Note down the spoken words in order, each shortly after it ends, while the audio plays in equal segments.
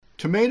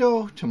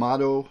Tomato,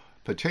 tomato,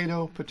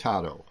 potato,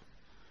 potato.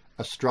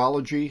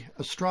 Astrology,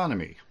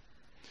 astronomy.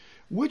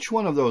 Which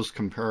one of those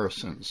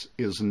comparisons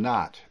is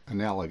not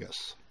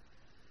analogous?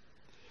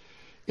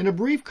 In a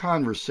brief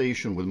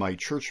conversation with my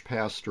church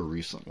pastor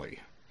recently,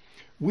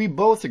 we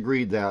both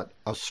agreed that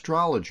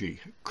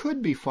astrology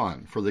could be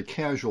fun for the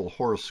casual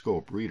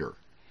horoscope reader,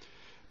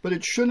 but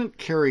it shouldn't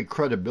carry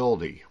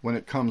credibility when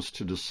it comes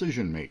to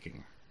decision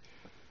making.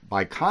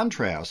 By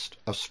contrast,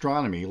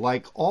 astronomy,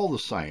 like all the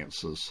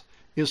sciences,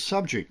 is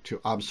subject to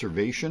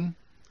observation,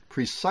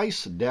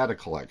 precise data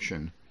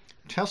collection,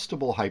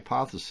 testable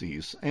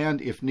hypotheses,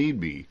 and, if need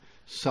be,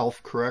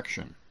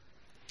 self-correction.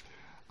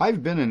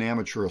 I've been an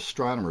amateur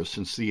astronomer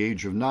since the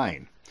age of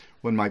 9,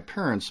 when my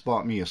parents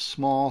bought me a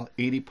small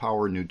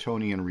 80-power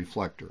Newtonian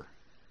reflector.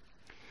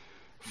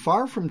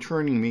 Far from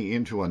turning me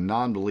into a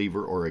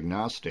non-believer or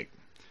agnostic,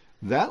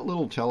 that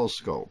little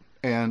telescope,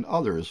 and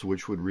others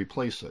which would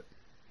replace it,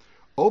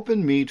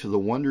 opened me to the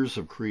wonders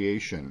of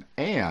creation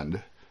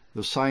and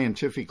the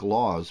scientific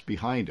laws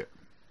behind it.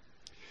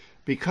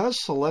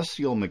 Because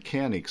celestial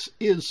mechanics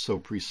is so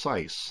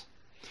precise,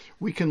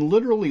 we can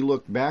literally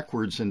look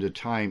backwards into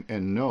time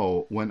and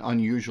know when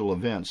unusual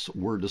events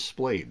were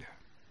displayed.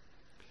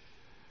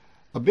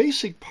 A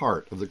basic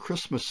part of the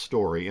Christmas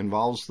story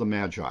involves the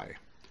Magi,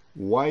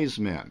 wise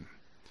men,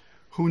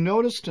 who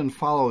noticed and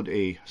followed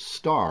a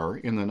star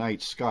in the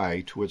night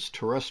sky to its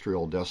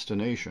terrestrial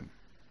destination.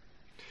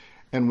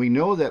 And we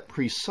know that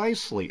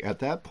precisely at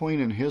that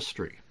point in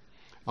history,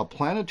 a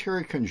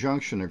planetary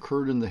conjunction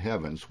occurred in the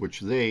heavens which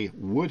they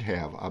would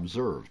have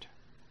observed.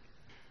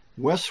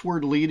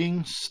 Westward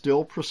leading,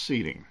 still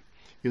proceeding,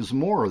 is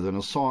more than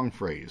a song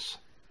phrase.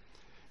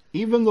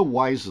 Even the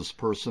wisest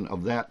person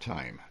of that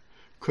time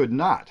could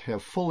not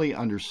have fully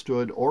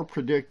understood or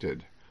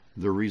predicted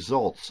the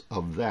results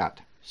of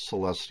that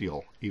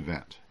celestial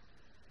event.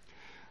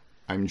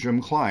 I'm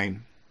Jim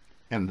Kline,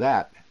 and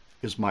that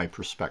is my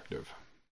perspective.